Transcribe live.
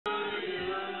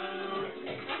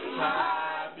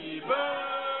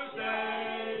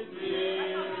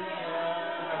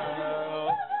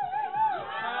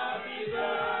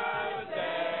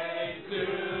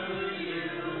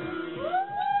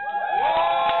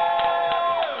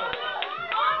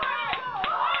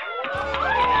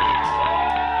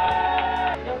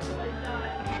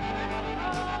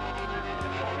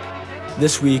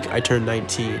This week, I turned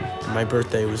 19, and my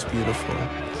birthday was beautiful.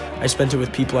 I spent it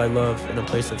with people I love in a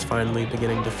place that's finally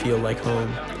beginning to feel like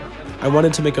home. I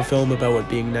wanted to make a film about what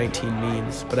being 19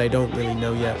 means, but I don't really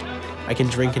know yet. I can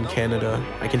drink in Canada,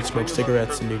 I can smoke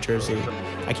cigarettes in New Jersey,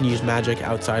 I can use magic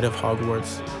outside of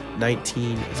Hogwarts.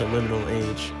 19 is a liminal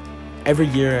age. Every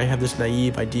year I have this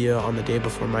naive idea on the day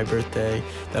before my birthday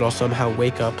that I'll somehow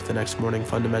wake up the next morning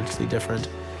fundamentally different,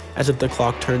 as if the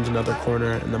clock turns another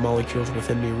corner and the molecules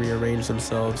within me rearrange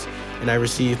themselves and I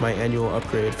receive my annual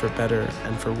upgrade for better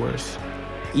and for worse.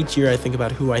 Each year I think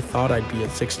about who I thought I'd be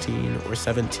at 16 or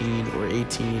 17 or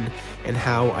 18 and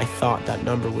how I thought that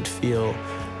number would feel,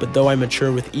 but though I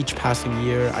mature with each passing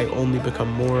year, I only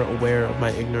become more aware of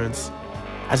my ignorance.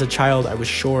 As a child, I was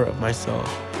sure of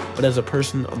myself, but as a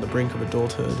person on the brink of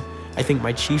adulthood, I think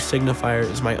my chief signifier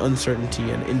is my uncertainty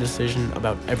and indecision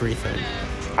about everything.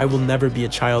 I will never be a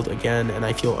child again, and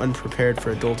I feel unprepared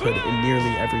for adulthood in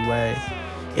nearly every way.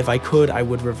 If I could, I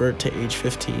would revert to age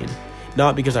 15.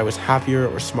 Not because I was happier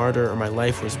or smarter or my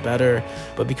life was better,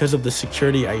 but because of the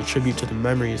security I attribute to the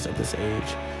memories of this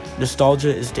age.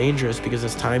 Nostalgia is dangerous because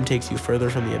as time takes you further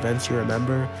from the events you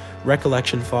remember,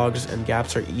 recollection fogs and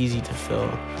gaps are easy to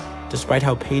fill. Despite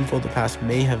how painful the past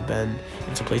may have been,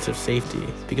 it's a place of safety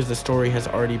because the story has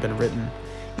already been written.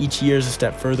 Each year is a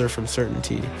step further from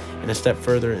certainty and a step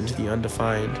further into the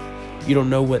undefined. You don't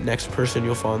know what next person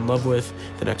you'll fall in love with,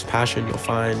 the next passion you'll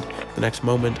find, the next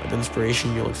moment of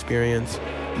inspiration you'll experience.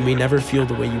 You may never feel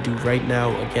the way you do right now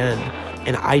again,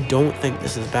 and I don't think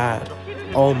this is bad.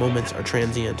 All moments are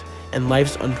transient, and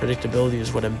life's unpredictability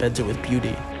is what embeds it with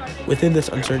beauty. Within this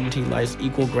uncertainty lies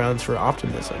equal grounds for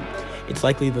optimism. It's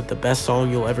likely that the best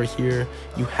song you'll ever hear,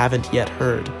 you haven't yet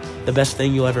heard. The best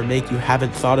thing you'll ever make, you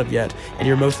haven't thought of yet, and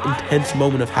your most intense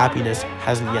moment of happiness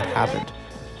hasn't yet happened,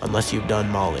 unless you've done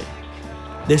Molly.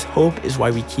 This hope is why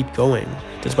we keep going,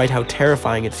 despite how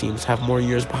terrifying it seems to have more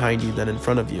years behind you than in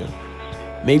front of you.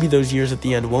 Maybe those years at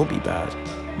the end won't be bad.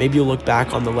 Maybe you'll look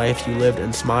back on the life you lived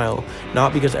and smile,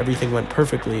 not because everything went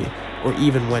perfectly, or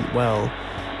even went well,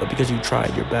 but because you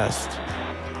tried your best.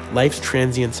 Life's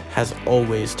transience has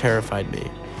always terrified me.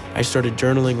 I started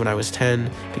journaling when I was 10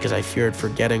 because I feared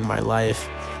forgetting my life.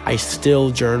 I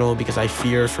still journal because I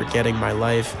fear forgetting my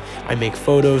life. I make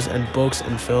photos and books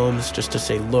and films just to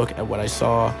say, look at what I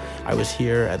saw. I was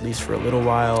here, at least for a little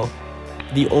while.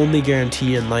 The only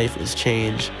guarantee in life is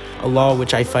change, a law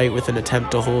which I fight with an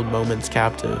attempt to hold moments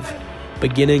captive.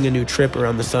 Beginning a new trip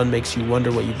around the sun makes you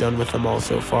wonder what you've done with them all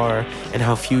so far and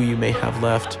how few you may have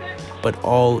left. But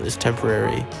all is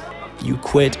temporary. You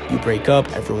quit, you break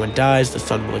up, everyone dies, the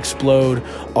sun will explode,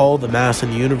 all the mass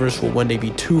in the universe will one day be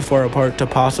too far apart to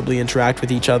possibly interact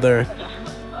with each other.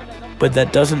 But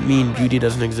that doesn't mean beauty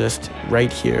doesn't exist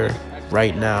right here,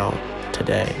 right now,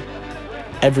 today.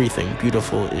 Everything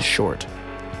beautiful is short,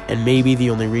 and maybe the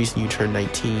only reason you turn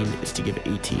 19 is to give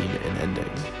 18 an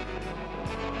ending.